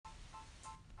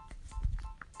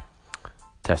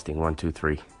Testing 1, 2,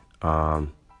 3. So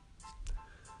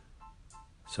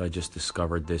I just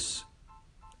discovered this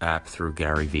app through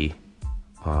Gary Vee,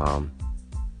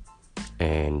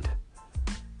 and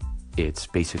it's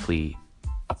basically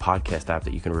a podcast app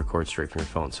that you can record straight from your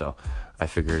phone. So I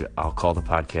figured I'll call the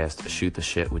podcast Shoot the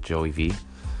Shit with Joe Vee,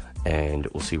 and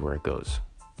we'll see where it goes.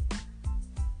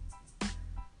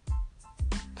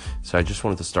 So I just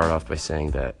wanted to start off by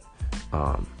saying that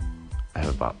I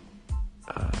have about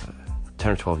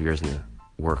 10 or 12 years in the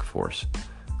workforce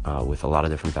with a lot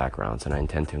of different backgrounds, and I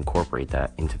intend to incorporate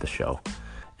that into the show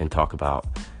and talk about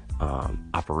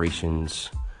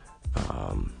operations,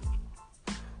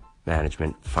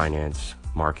 management, finance,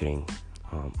 marketing,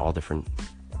 all different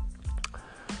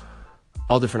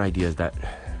ideas that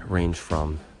range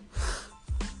from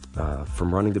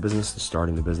running the business to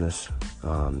starting the business,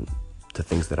 to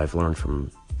things that I've learned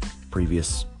from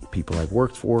previous people I've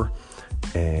worked for,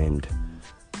 and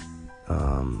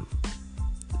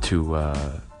to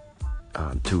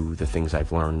the things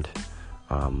I've learned,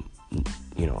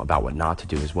 about what not to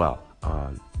do as well.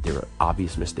 There are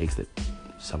obvious mistakes that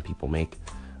some people make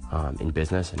in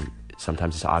business, and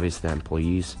sometimes it's obvious to the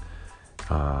employees,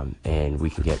 and we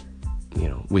could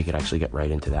actually get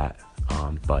right into that.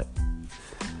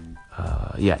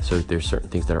 So there's certain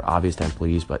things that are obvious to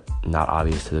employees, but not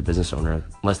obvious to the business owner,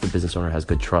 unless the business owner has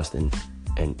good trust and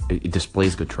it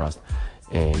displays good trust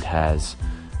and has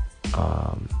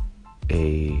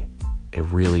a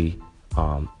really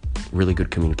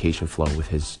good communication flow with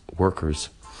his workers.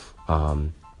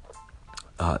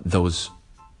 Those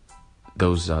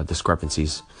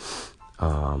discrepancies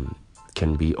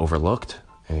can be overlooked,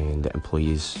 and the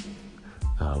employees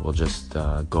will just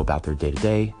go about their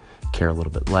day-to-day, care a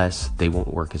little bit less. They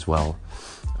won't work as well.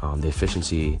 The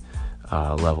efficiency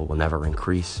level will never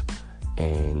increase,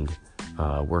 and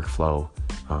workflow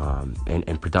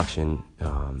and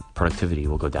productivity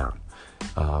will go down.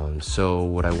 So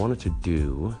what I wanted to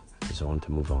do is I wanted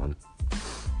to move on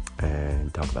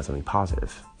and talk about something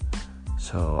positive.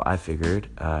 So I figured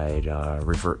I'd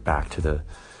revert back to the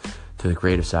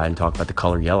creative side and talk about the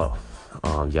color yellow.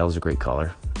 Yellow is a great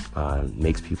color.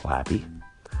 Makes people happy.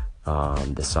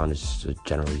 The sun is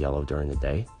generally yellow during the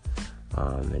day.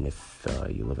 And if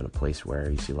you live in a place where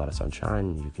you see a lot of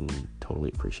sunshine, you can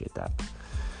totally appreciate that.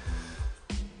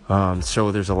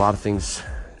 So there's a lot of things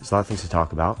to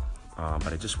talk about.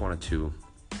 But I just wanted to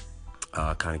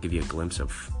kind of give you a glimpse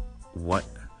of what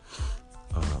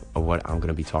I'm going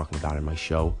to be talking about in my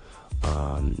show.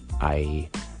 I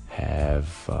have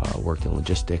worked in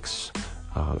logistics.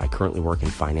 I currently work in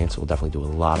finance. So we'll definitely do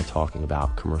a lot of talking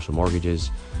about commercial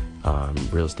mortgages,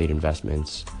 real estate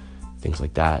investments, things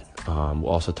like that. We'll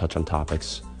also touch on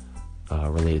topics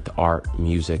related to art,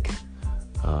 music,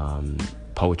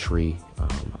 poetry.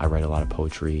 I write a lot of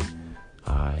poetry.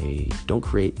 I don't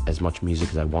create as much music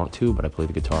as I want to, but I play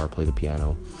the guitar, play the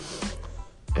piano,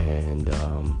 and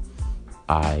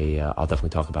I'll definitely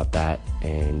talk about that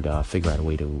and figure out a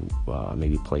way to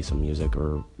maybe play some music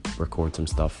or record some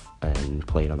stuff and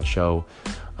play it on the show.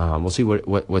 We'll see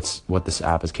what this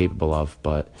app is capable of,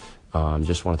 but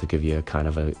just wanted to give you kind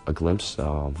of a glimpse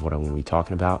of what I'm going to be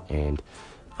talking about, and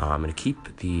I'm going to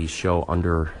keep the show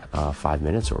under 5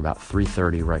 minutes, or about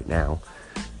 3:30 right now.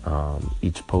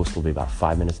 Each post will be about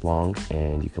 5 minutes long,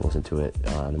 and you can listen to it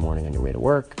in the morning on your way to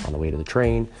work, on the way to the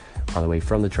train, on the way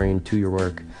from the train to your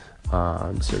work.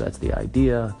 So that's the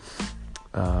idea.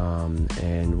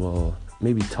 And we'll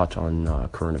maybe touch on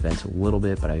current events a little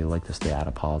bit, but I like to stay out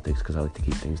of politics because I like to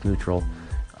keep things neutral.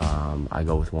 I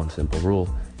go with one simple rule: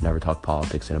 never talk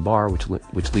politics in a bar,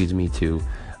 which leads me to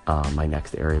my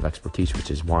next area of expertise,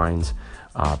 which is wines,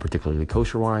 particularly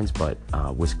kosher wines, but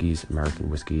whiskeys, American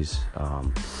whiskeys,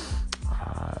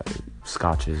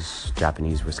 scotches,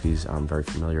 Japanese whiskeys. I'm very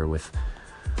familiar with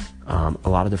a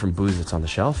lot of different booze that's on the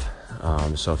shelf.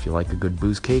 So if you like a good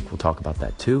booze cake, we'll talk about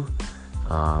that too.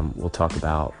 We'll talk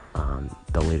about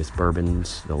the latest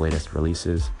bourbons, the latest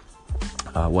releases,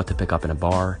 what to pick up in a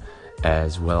bar,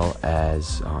 as well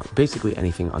as basically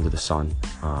anything under the sun.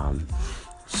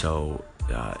 So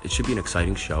it should be an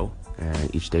exciting show,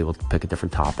 and each day we'll pick a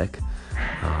different topic.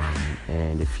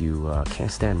 And if you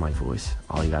can't stand my voice,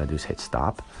 all you gotta do is hit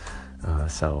stop.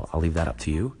 So I'll leave that up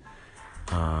to you.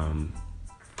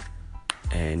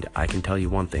 And I can tell you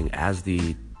one thing: as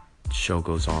the show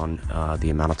goes on, the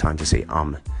amount of time to say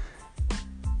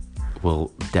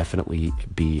will definitely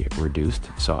be reduced.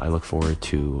 So I look forward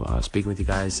to speaking with you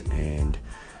guys, and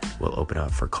we'll open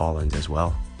up for call-ins as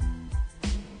well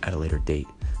at a later date.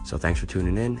 So thanks for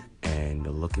tuning in, and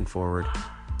looking forward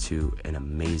to an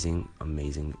amazing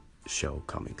show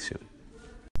coming soon.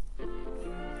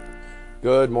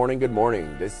 Good morning.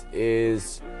 This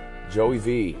is Joey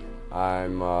Vee.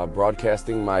 I'm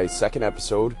broadcasting my second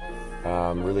episode.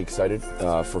 I'm really excited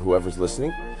for whoever's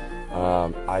listening.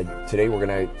 Today we're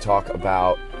going to talk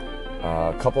about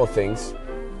a couple of things.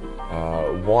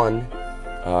 One,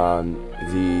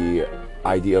 the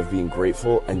idea of being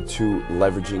grateful, and two,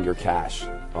 leveraging your cash.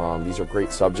 These are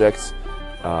great subjects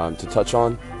to touch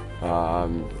on,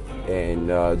 and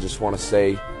just want to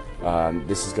say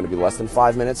this is going to be less than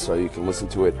 5 minutes, so you can listen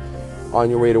to it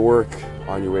on your way to work,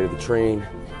 on your way to the train,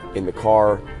 in the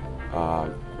car,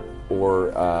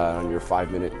 or on your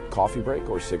 5-minute coffee break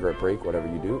or cigarette break, whatever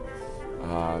you do.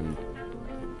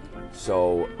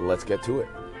 So let's get to it.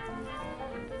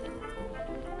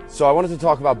 So I wanted to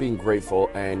talk about being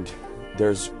grateful, and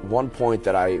there's one point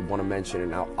that I want to mention,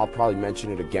 and I'll probably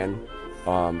mention it again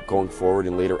going forward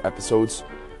in later episodes.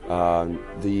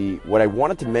 What I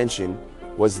wanted to mention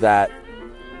was that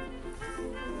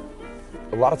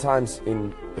a lot of times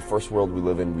in the first world we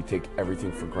live in, we take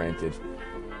everything for granted.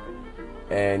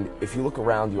 And if you look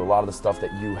around you, a lot of the stuff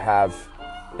that you have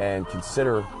and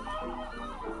consider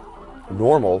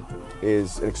normal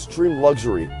is an extreme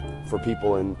luxury for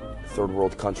people in third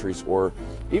world countries, or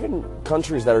even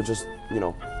countries that are just,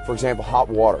 for example, hot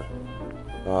water.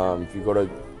 If you go to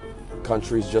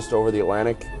countries just over the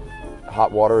Atlantic,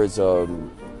 hot water is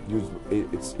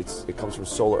it comes from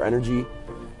solar energy,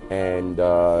 and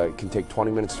it can take 20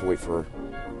 minutes to wait for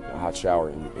a hot shower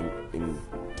in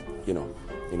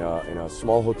a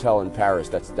small hotel in Paris.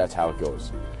 That's how it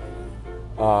goes.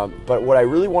 But what I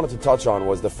really wanted to touch on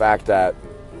was the fact that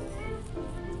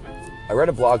I read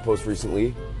a blog post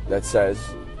recently that says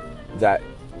that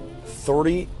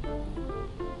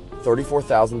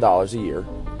 $34,000 a year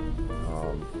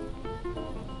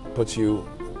puts you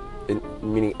in,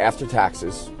 meaning after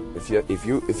taxes. If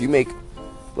you make,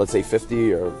 let's say,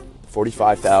 50 or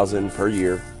 45,000 per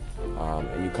year,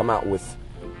 and you come out with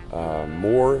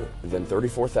more than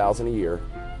 34,000 a year,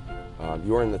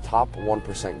 you are in the top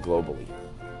 1% globally.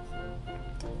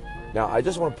 Now, I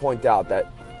just want to point out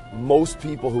that most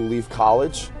people who leave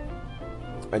college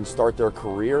and start their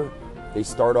career, they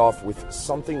start off with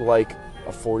something like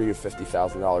a $40,000 to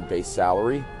 $50,000 base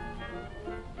salary.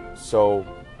 So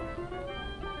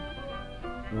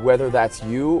whether that's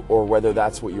you or whether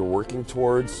that's what you're working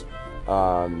towards,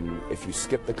 if you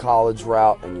skip the college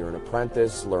route and you're an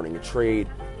apprentice learning a trade,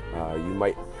 you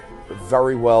might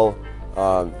very well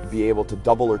be able to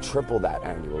double or triple that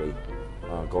annually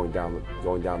going down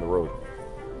the road.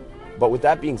 But with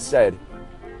that being said,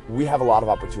 we have a lot of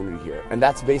opportunity here, and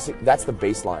that's the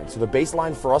baseline. So the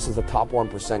baseline for us is the top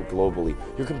 1% globally.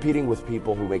 You're competing with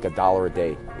people who make $1 a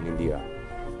day in India,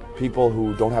 people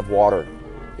who don't have water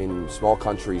in small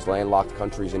countries, landlocked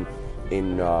countries in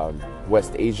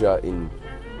West Asia, in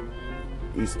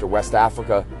East or West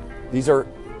Africa. These are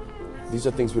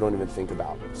things we don't even think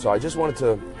about. So I just wanted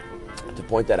to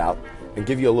point that out and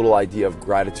give you a little idea of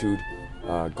gratitude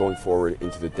going forward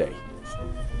into the day.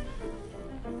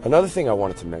 Another thing I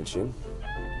wanted to mention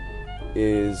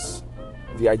is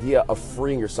the idea of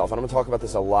freeing yourself. And I'm going to talk about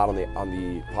this a lot on the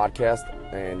podcast,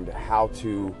 and how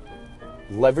to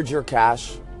leverage your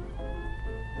cash,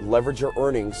 leverage your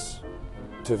earnings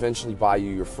to eventually buy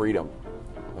you your freedom.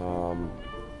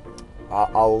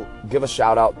 I'll give a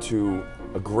shout out to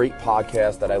a great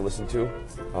podcast that I listen to.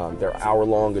 They're hour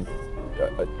long a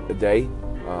day.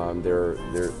 They're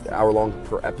hour long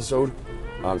per episode.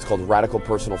 It's called Radical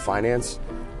Personal Finance.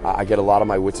 I get a lot of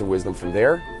my wits and wisdom from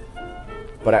there.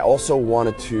 But I also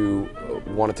wanted to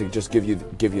just give you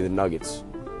the nuggets.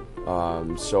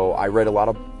 So I read a lot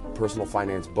of personal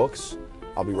finance books.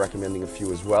 I'll be recommending a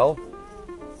few as well.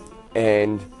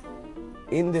 And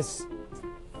in this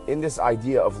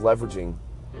idea of leveraging,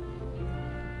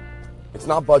 it's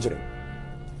not budgeting,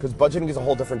 because budgeting is a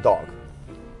whole different dog.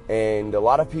 And a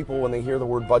lot of people, when they hear the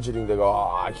word budgeting, they go,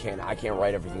 "Oh, I can't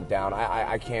write everything down.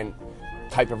 I can't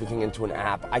type everything into an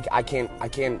app. I can't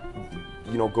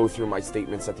go through my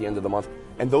statements at the end of the month."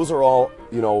 And those are all,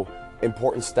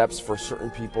 important steps for certain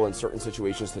people in certain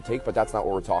situations to take, but that's not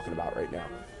what we're talking about right now.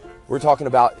 We're talking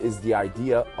about is the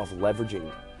idea of leveraging.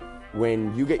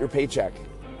 When you get your paycheck,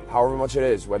 however much it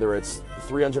is, whether it's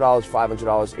 $300,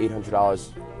 $500,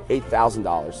 $800,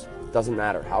 $8,000, doesn't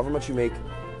matter. However much you make,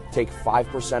 take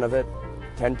 5% of it,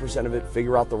 10% of it,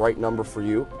 figure out the right number for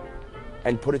you,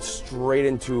 and put it straight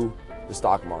into the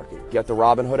stock market. Get the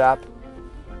Robinhood app,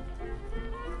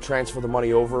 transfer the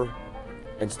money over,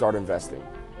 and start investing.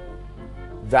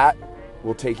 That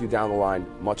will take you down the line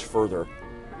much further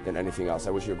than anything else.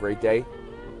 I wish you a great day.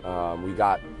 We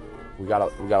got a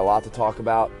lot to talk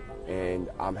about, and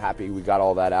I'm happy we got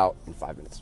all that out in 5 minutes.